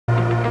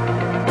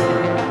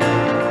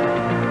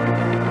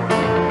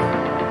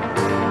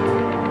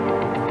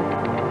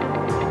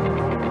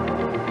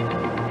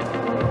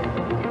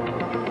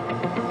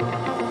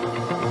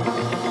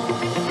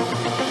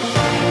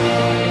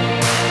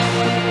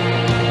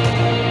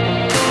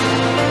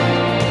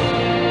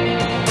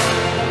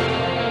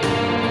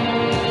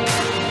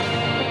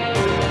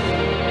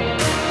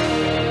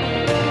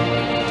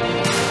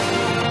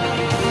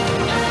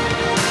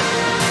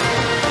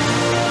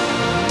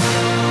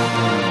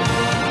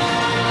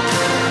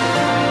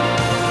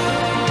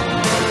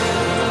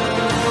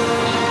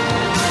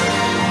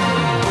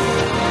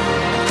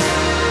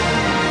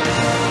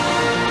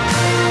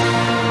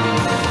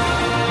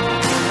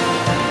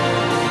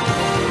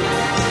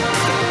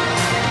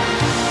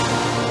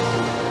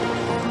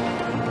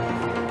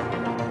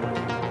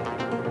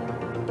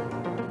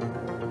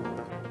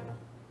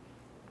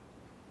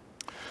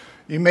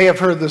You may have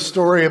heard the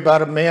story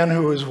about a man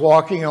who was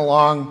walking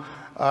along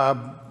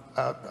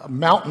a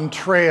mountain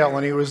trail,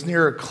 and he was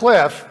near a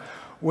cliff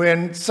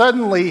when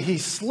suddenly he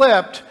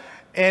slipped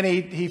and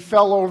he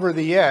fell over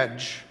the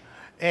edge.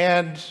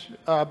 And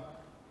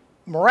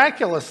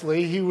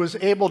miraculously, he was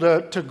able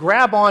to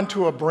grab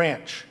onto a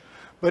branch,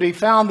 but he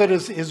found that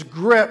his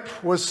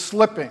grip was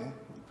slipping.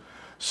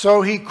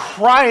 So he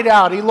cried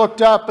out. He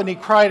looked up and he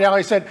cried out.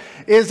 He said,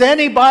 "Is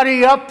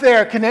anybody up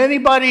there? Can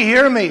anybody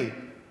hear me?"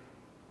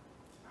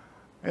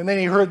 And then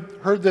he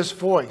heard this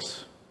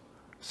voice.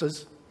 It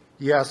says,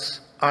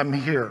 "Yes, I'm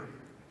here."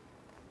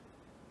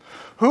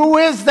 "Who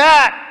is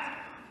that?"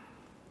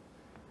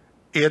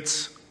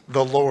 "It's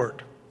the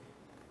Lord."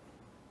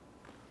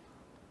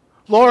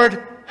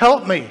 "Lord,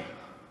 help me."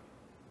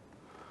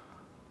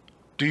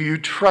 "Do you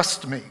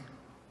trust me?"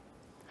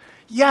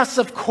 "Yes,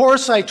 of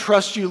course I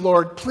trust you,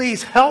 Lord.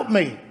 Please help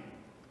me."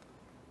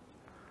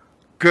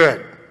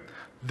 "Good.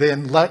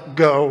 Then let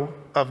go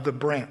of the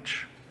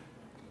branch."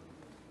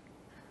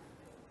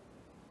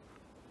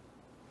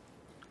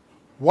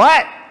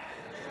 "What?"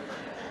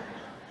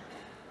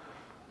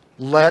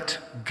 "Let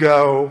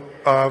go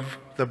of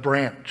the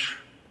branch."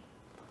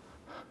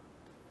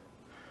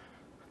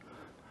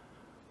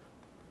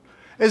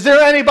 "Is there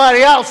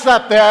anybody else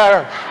up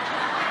there?"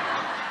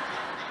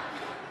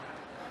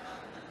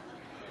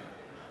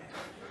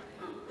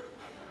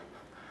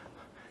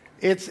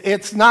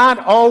 It's not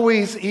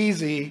always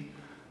easy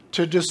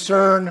to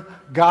discern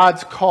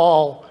God's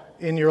call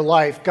in your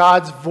life,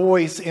 God's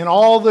voice in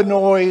all the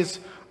noise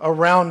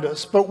around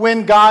us. But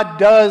when God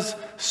does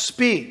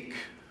speak,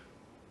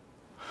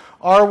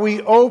 are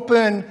we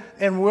open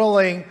and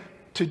willing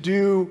to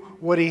do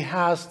what he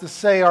has to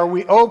say? Are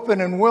we open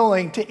and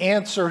willing to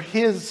answer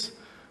his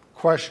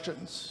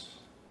questions?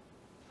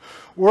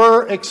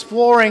 We're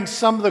exploring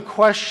some of the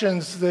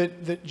questions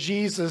that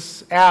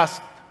Jesus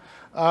asked.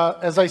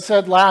 As I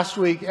said last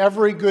week,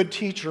 every good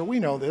teacher, we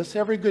know this,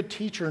 every good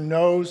teacher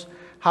knows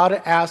how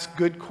to ask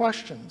good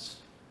questions.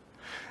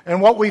 And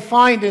what we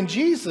find in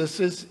Jesus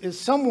is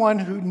someone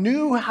who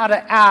knew how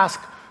to ask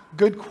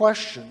good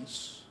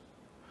questions.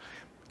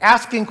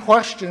 Asking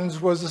questions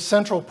was a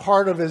central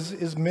part of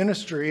his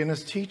ministry and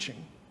his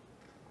teaching.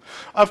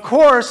 Of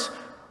course,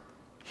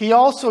 he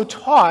also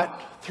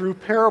taught through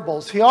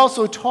parables. He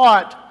also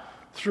taught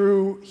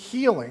through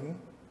healing.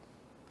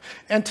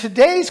 And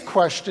today's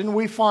question,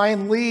 we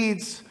find,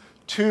 leads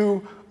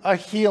to a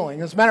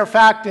healing. As a matter of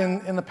fact,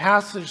 in the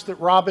passage that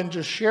Robin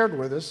just shared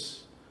with us,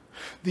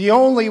 the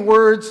only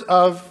words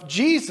of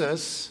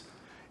Jesus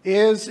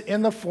is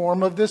in the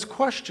form of this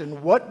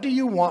question: "What do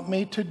you want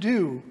me to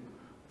do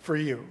for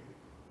you?"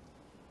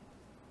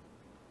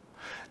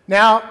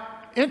 Now,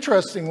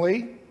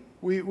 interestingly,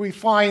 we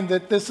find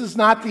that this is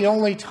not the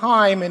only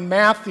time in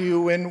Matthew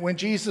when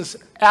Jesus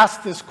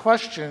asked this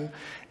question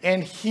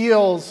and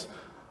heals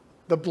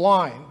the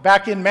blind.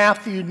 Back in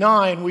Matthew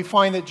 9, we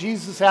find that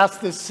Jesus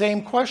asked this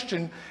same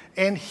question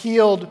and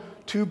healed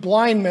two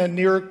blind men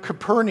near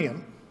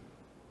Capernaum.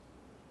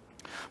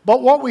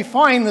 But what we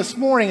find this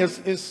morning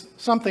is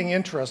something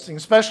interesting,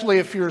 especially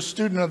if you're a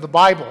student of the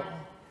Bible.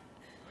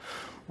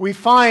 We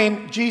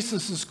find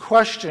Jesus'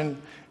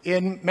 question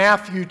in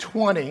Matthew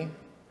 20.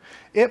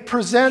 It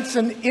presents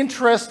an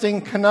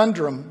interesting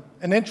conundrum,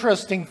 an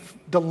interesting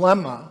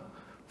dilemma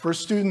for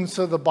students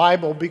of the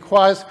Bible,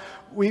 because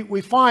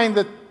we find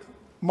that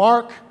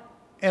Mark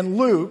and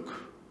Luke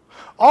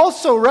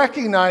also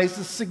recognize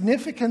the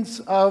significance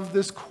of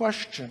this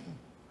question.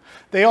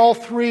 They all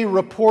three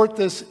report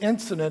this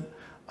incident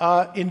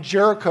in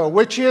Jericho,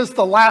 which is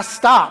the last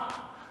stop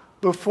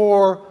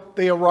before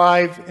they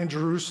arrive in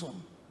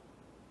Jerusalem.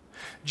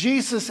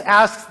 Jesus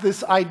asks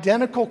this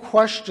identical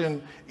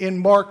question in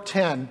Mark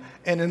 10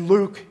 and in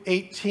Luke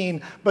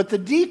 18, but the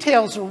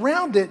details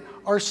around it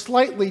are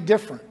slightly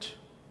different.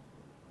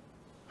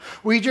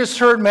 We just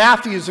heard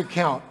Matthew's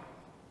account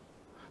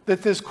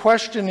that this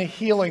question of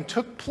healing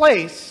took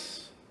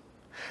place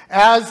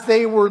as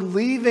they were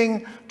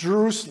leaving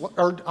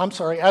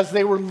as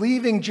they were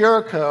leaving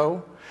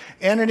Jericho,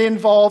 and it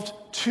involved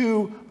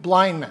two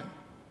blind men.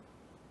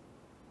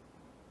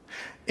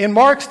 In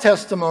Mark's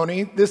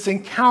testimony, this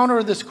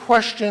encounter, this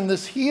question,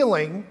 this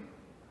healing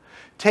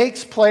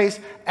takes place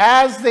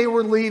as they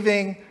were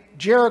leaving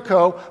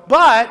Jericho,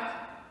 but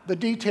the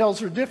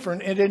details are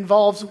different. It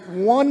involves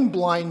one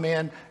blind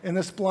man, and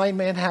this blind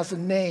man has a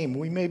name.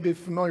 We may be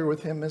familiar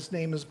with him. His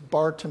name is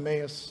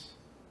Bartimaeus.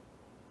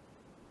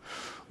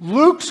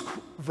 Luke's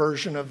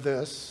version of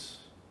this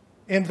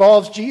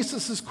involves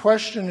Jesus'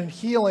 question and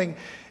healing.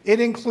 It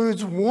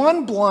includes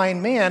one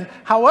blind man.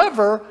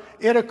 However,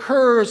 it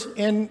occurs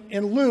in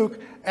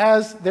Luke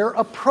as they're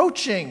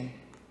approaching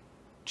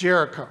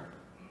Jericho.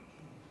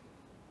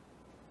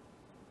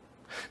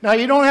 Now,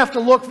 you don't have to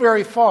look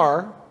very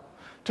far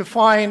to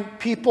find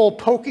people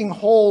poking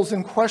holes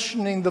and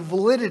questioning the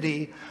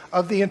validity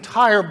of the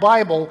entire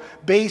Bible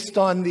based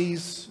on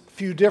these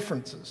few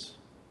differences.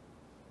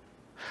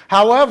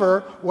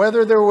 However,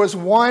 whether there was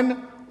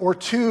one or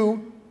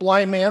two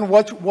blind man,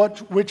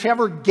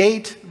 whichever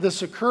gate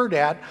this occurred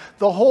at,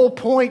 the whole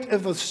point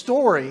of the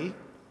story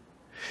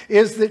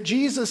is that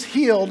Jesus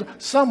healed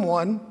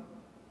someone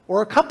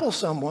or a couple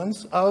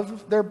someones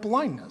of their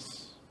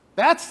blindness.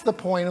 That's the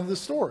point of the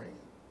story.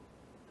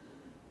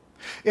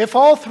 If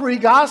all three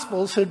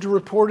Gospels had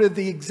reported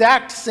the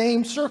exact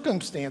same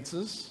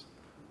circumstances,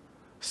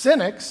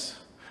 cynics,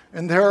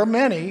 and there are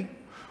many,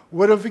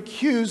 would have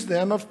accused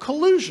them of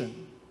collusion.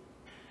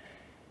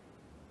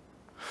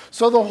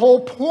 So the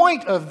whole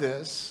point of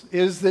this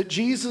is that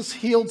Jesus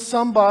healed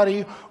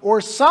somebody or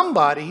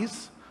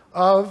somebodies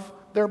of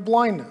their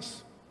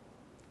blindness.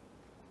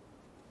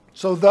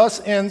 So thus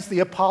ends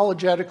the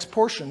apologetics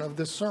portion of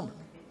this sermon.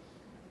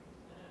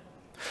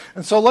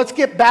 And so let's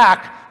get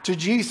back to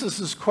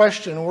Jesus'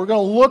 question. We're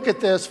going to look at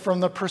this from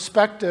the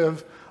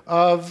perspective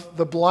of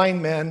the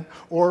blind men,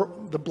 or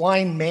the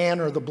blind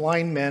man, or the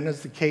blind men,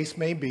 as the case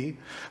may be.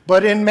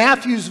 But in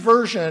Matthew's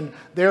version,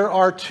 there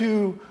are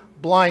two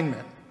blind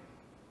men.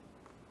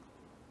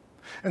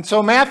 And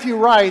so Matthew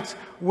writes,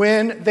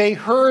 when they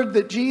heard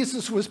that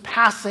Jesus was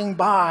passing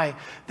by,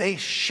 they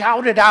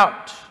shouted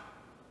out,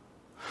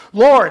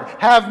 "Lord,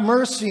 have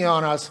mercy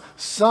on us,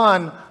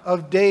 Son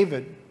of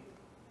David."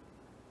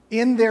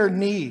 In their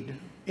need,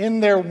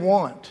 in their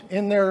want,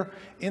 in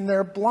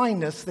their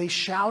blindness, they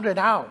shouted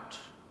out.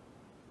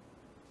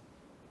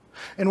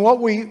 And what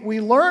we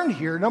learned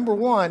here, number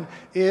one,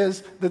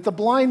 is that the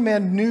blind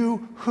men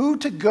knew who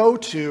to go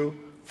to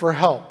for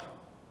help.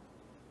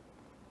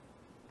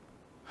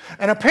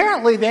 And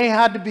apparently they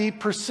had to be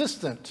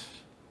persistent.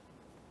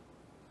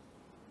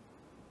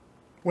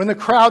 When the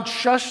crowd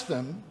shushed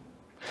them,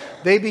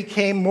 they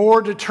became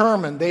more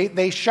determined.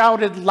 They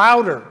shouted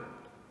louder.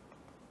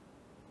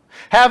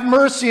 "Have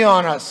mercy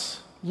on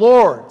us,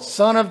 Lord,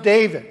 Son of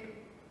David."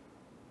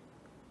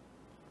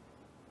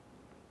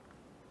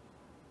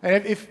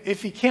 And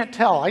if you can't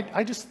tell,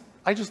 I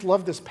just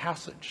love this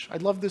passage. I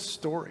love this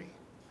story.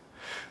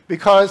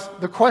 Because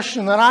the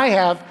question that I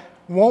have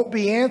won't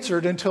be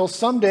answered until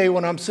someday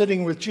when I'm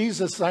sitting with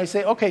Jesus and I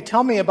say, "Okay,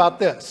 tell me about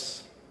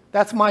this."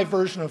 That's my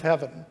version of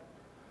heaven.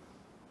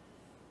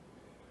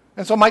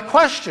 And so my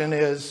question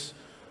is,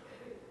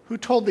 who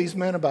told these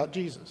men about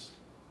Jesus?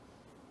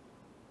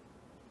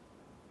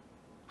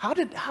 How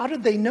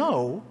did they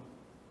know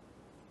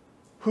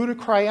who to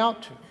cry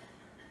out to?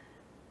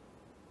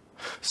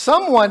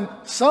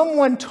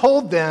 Someone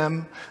told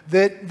them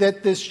that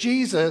this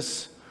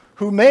Jesus,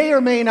 who may or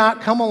may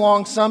not come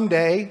along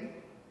someday,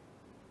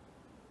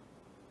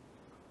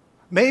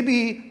 may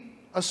be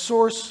a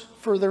source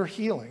for their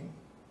healing.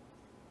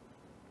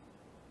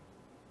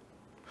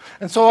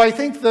 And so I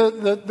think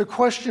the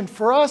question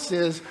for us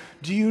is,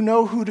 do you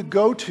know who to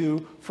go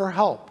to for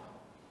help?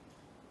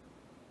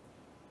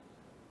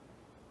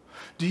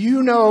 Do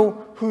you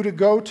know who to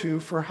go to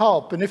for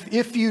help? And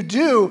if you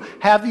do,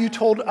 have you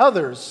told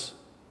others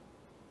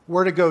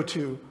where to go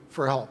to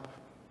for help?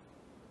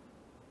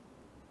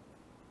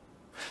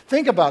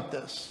 Think about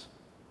this.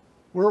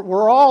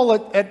 We're all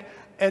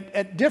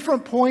at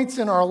different points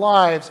in our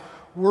lives,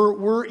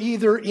 we're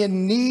either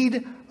in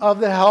need of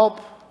the help,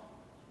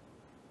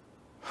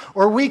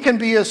 or we can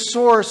be a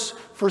source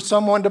for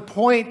someone to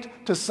point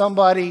to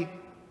somebody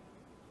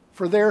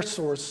for their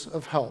source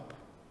of help.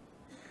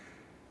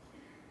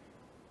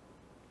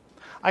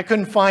 I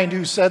couldn't find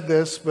who said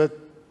this, but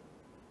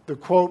the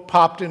quote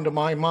popped into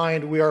my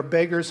mind: "We are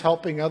beggars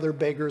helping other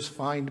beggars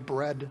find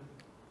bread."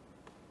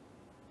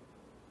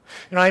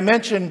 And I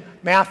mentioned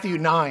Matthew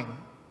 9.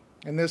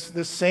 And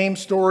this same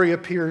story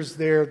appears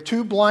there.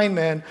 Two blind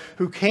men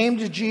who came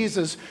to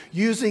Jesus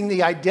using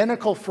the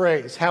identical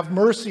phrase, "Have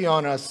mercy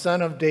on us,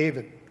 Son of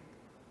David."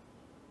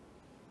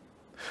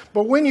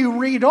 But when you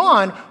read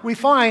on, we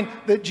find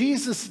that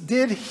Jesus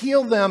did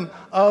heal them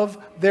of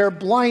their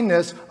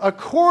blindness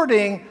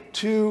according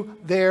to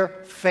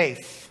their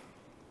faith.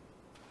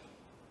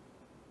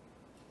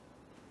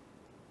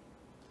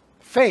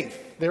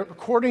 Faith.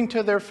 According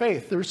to their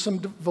faith. There's some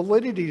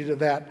validity to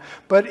that.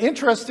 But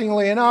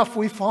interestingly enough,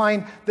 we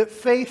find that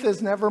faith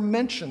is never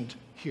mentioned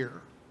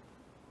here.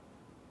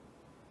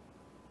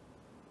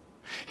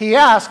 He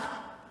asked,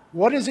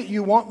 "What is it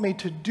you want me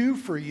to do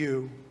for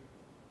you?"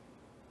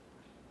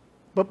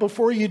 But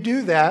before you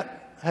do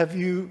that, have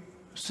you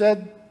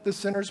said the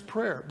sinner's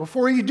prayer?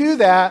 Before you do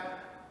that,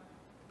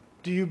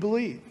 do you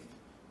believe?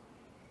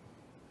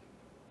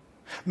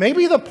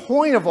 Maybe the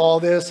point of all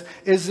this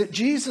is that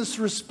Jesus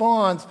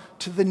responds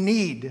to the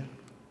need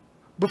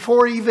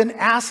before even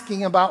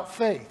asking about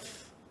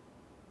faith.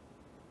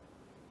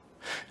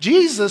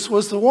 Jesus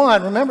was the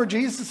one, remember,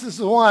 Jesus is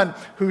the one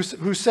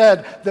who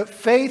said that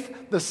faith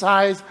the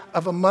size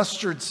of a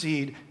mustard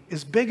seed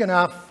is big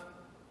enough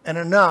and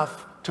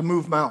enough to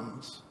move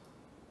mountains.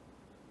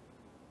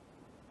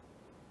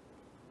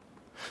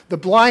 The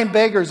blind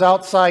beggars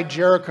outside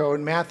Jericho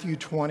in Matthew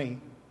 20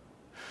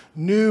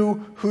 knew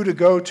who to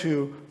go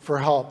to for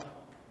help.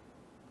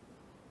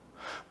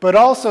 But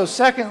also,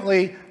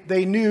 secondly,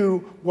 they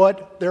knew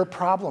what their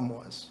problem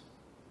was.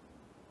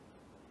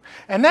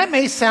 And that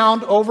may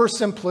sound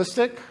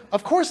oversimplistic.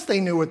 Of course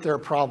they knew what their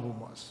problem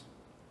was.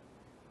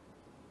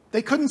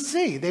 They couldn't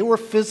see. They were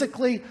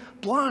physically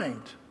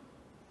blind.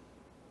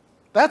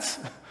 That's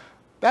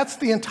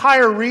the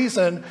entire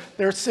reason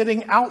they're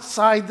sitting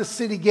outside the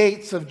city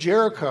gates of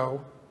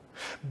Jericho,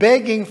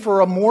 begging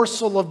for a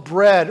morsel of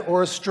bread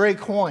or a stray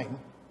coin.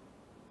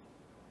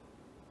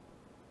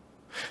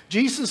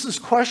 Jesus'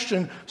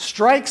 question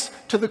strikes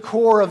to the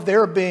core of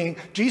their being.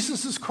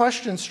 Jesus'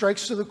 question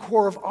strikes to the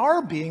core of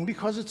our being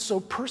because it's so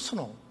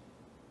personal.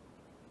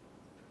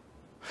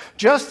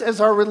 Just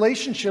as our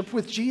relationship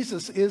with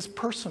Jesus is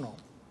personal.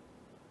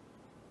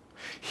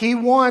 He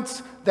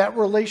wants that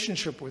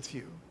relationship with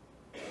you.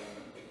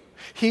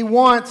 He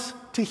wants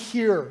to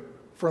hear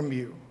from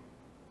you.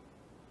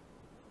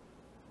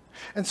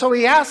 And so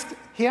he asked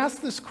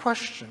this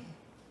question,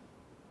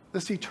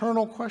 this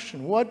eternal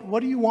question. What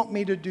do you want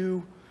me to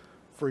do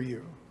for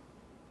you?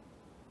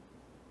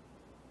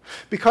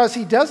 Because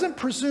he doesn't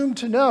presume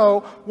to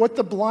know what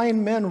the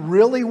blind men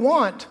really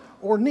want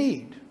or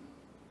need.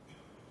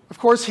 Of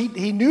course,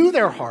 he knew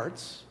their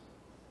hearts.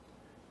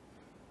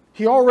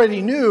 He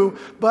already knew,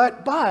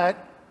 but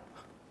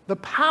the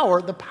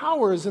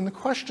power is in the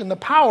question. The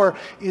power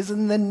is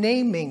in the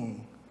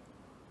naming.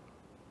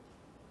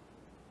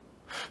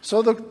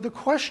 So the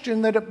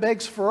question that it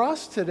begs for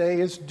us today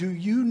is, do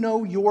you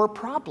know your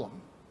problem?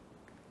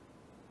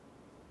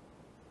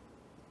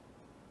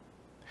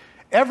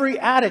 Every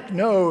addict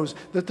knows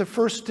that the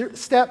first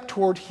step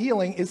toward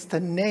healing is to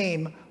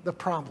name the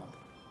problem.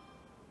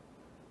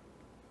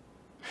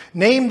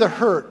 Name the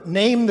hurt,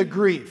 name the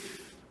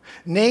grief,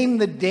 name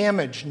the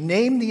damage,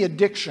 name the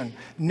addiction,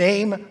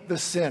 name the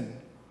sin.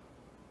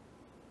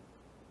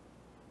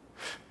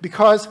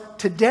 Because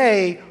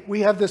today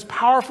we have this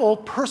powerful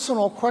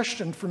personal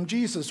question from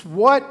Jesus.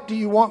 What do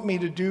you want me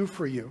to do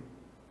for you?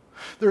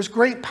 There's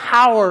great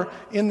power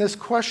in this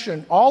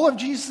question. All of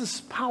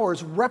Jesus' power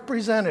is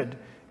represented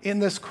in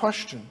this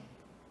question.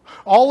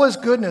 All his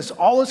goodness,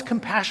 all his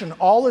compassion,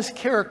 all his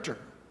character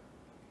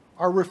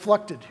are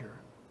reflected here.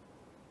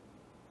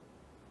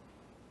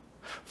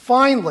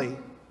 Finally,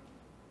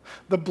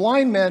 the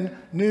blind men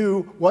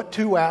knew what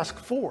to ask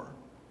for.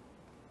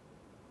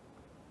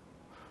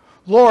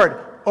 Lord,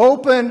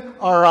 open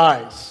our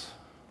eyes.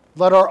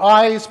 Let our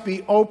eyes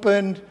be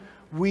opened.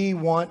 We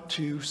want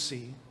to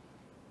see.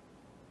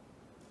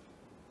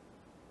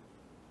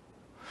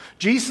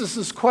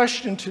 Jesus'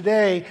 question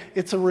today,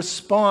 it's a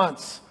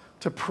response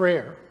to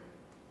prayer.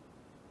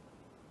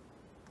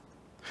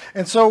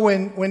 And so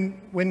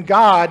when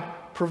God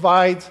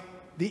provides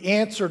the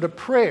answer to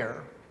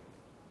prayer,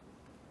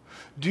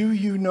 do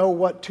you know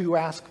what to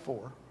ask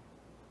for?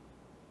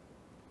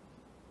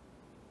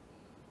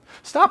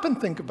 Stop and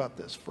think about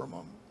this for a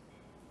moment.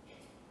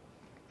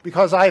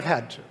 Because I've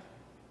had to.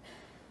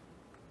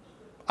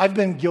 I've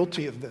been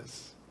guilty of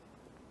this.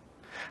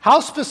 How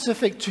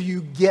specific do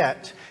you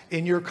get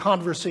in your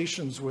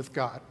conversations with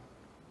God?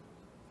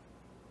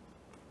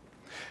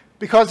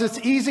 Because it's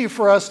easy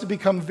for us to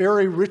become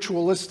very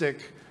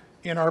ritualistic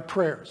in our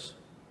prayers.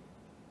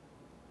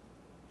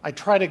 I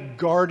try to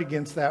guard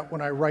against that when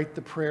I write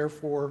the prayer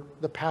for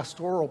the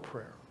pastoral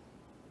prayer.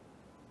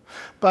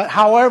 But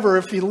however,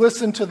 if you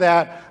listen to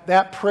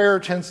that prayer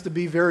tends to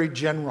be very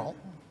general.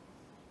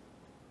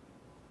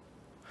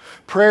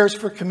 Prayers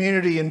for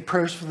community and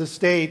prayers for the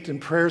state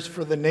and prayers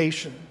for the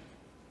nation.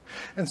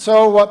 And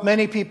so what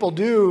many people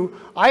do,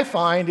 I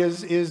find,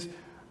 is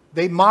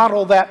they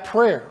model that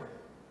prayer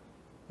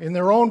in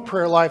their own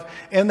prayer life,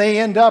 and they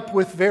end up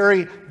with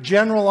very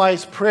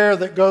generalized prayer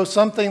that goes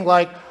something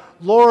like,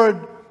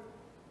 Lord,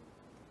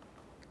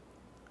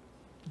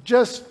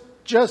 just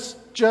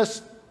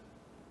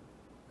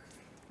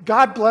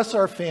God bless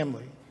our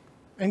family,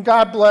 and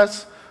God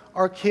bless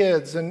our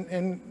kids,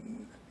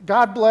 and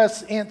God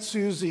bless Aunt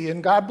Susie,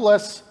 and God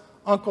bless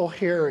Uncle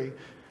Harry.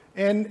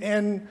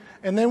 And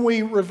then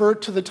we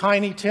revert to the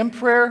Tiny Tim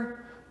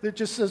prayer that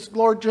just says,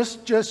 Lord,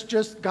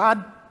 just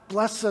God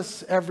bless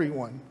us,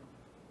 everyone.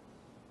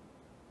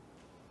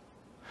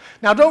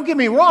 Now, don't get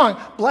me wrong,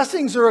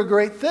 blessings are a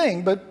great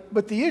thing,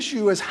 but the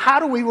issue is, how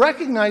do we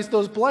recognize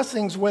those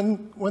blessings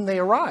when they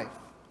arrive?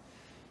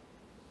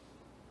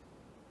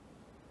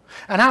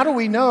 And how do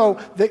we know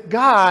that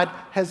God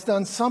has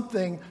done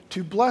something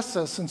to bless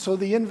us? And so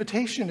the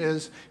invitation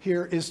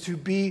here is to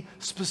be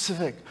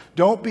specific.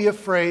 Don't be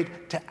afraid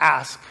to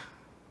ask.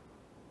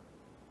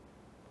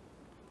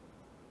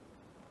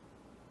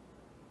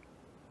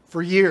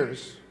 For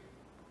years,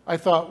 I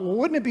thought, well,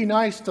 wouldn't it be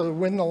nice to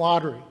win the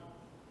lottery?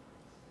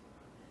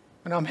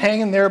 And I'm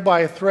hanging there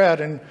by a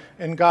thread,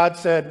 and God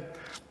said,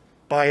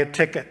 buy a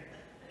ticket.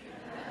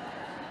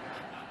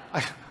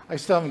 I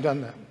still haven't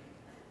done that.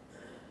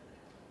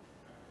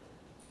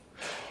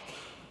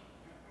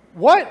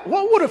 What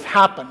would have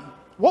happened?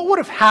 What would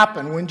have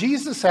happened when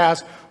Jesus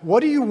asked, what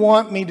do you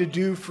want me to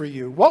do for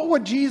you? What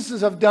would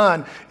Jesus have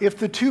done if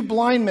the two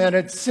blind men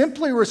had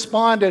simply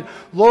responded,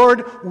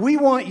 Lord, we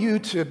want you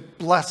to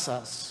bless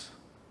us?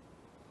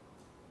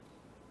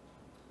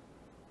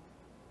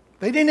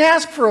 They didn't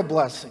ask for a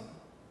blessing.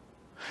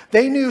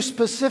 They knew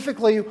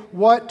specifically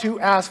what to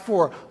ask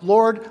for.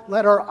 Lord,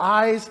 let our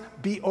eyes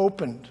be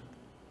opened.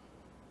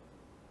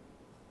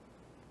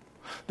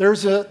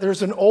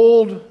 There's an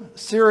old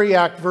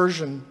Syriac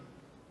version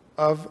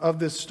of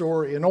this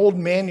story, an old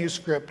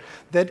manuscript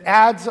that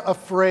adds a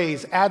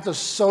phrase, adds a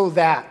 "so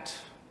that."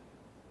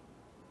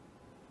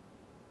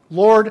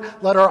 Lord,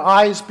 let our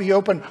eyes be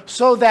open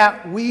so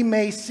that we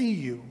may see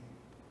you.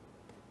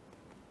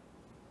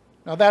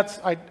 Now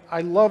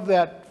I love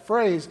that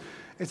phrase.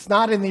 It's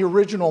not in the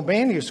original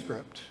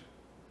manuscript.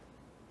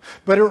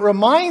 But it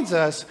reminds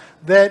us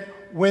that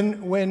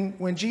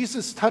when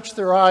Jesus touched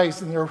their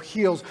eyes and their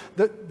heels,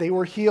 that they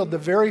were healed, the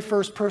very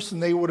first person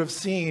they would have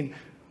seen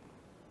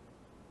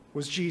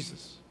was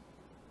Jesus.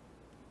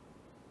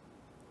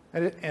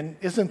 And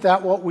isn't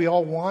that what we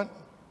all want?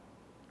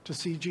 To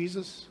see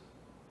Jesus?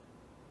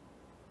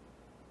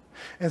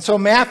 And so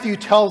Matthew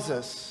tells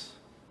us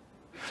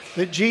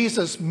that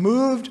Jesus,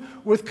 moved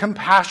with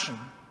compassion,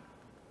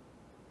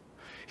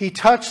 he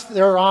touched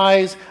their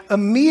eyes.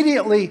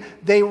 Immediately,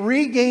 they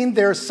regained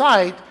their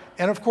sight,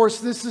 and of course,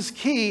 this is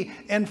key,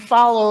 and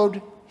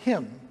followed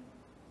him.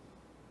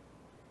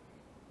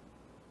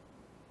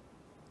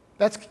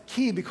 That's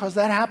key because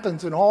that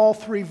happens in all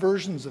three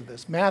versions of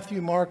this,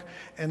 Matthew, Mark,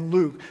 and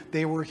Luke.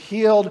 They were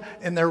healed,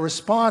 and their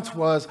response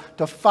was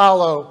to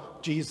follow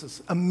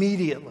Jesus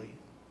immediately.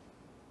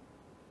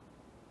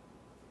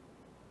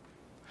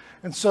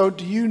 And so,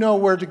 do you know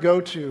where to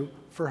go to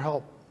for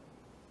help?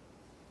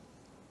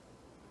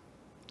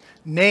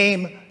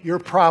 Name your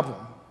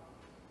problem.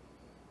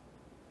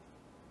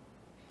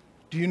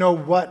 Do you know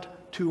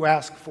what to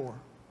ask for?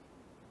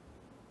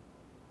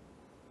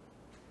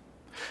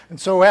 And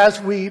so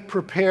as we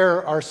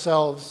prepare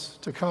ourselves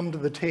to come to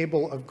the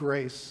table of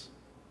grace,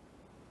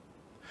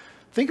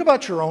 think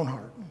about your own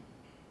heart.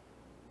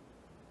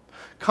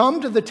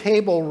 Come to the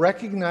table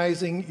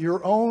recognizing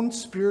your own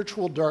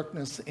spiritual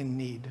darkness and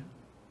need,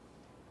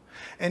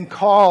 and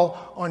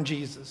call on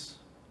Jesus.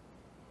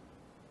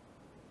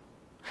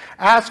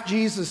 Ask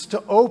Jesus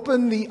to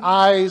open the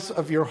eyes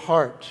of your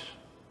heart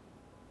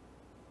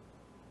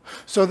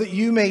so that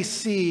you may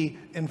see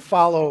and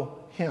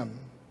follow him.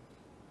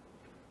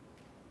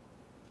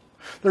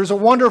 There's a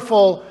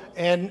wonderful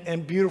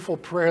and beautiful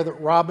prayer that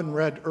Robin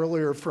read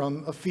earlier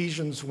from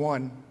Ephesians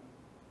 1.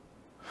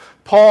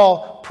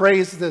 Paul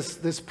prays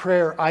this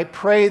prayer. I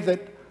pray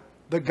that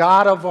the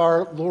God of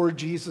our Lord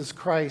Jesus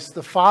Christ,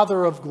 the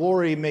Father of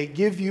glory, may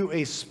give you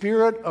a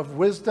spirit of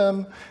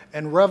wisdom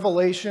and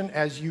revelation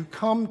as you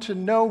come to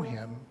know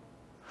him,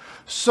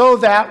 so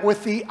that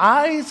with the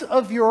eyes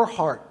of your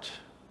heart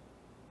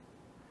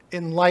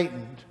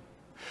enlightened,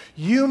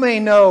 you may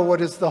know what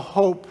is the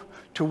hope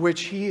to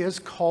which he has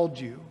called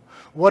you,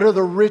 what are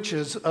the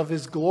riches of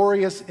his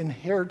glorious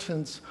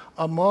inheritance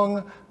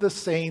among the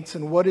saints,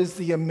 and what is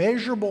the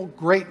immeasurable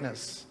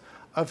greatness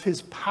of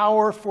his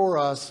power for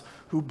us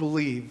who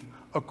believe,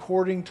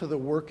 according to the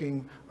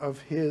working of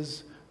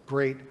his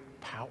great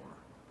power.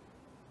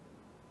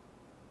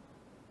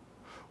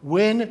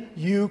 When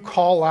you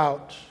call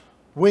out,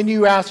 when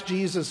you ask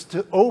Jesus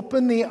to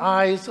open the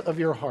eyes of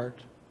your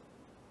heart,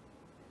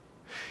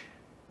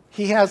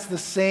 he has the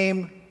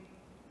same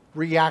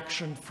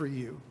reaction for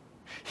you.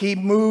 He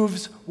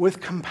moves with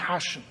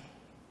compassion,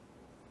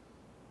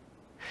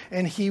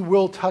 and he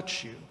will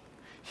touch you.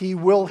 He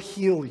will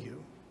heal you.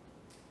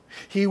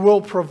 He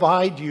will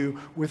provide you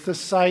with the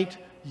sight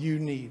you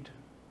need.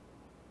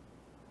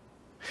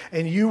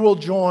 And you will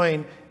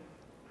join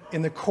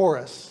in the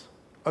chorus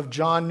of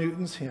John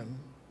Newton's hymn,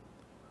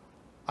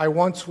 I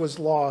once was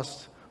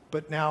lost,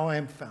 but now I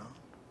am found.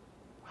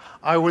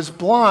 I was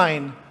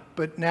blind,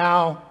 but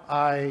now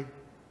I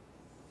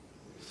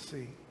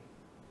see.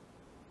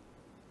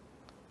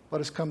 Let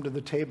us come to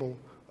the table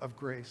of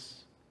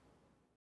grace.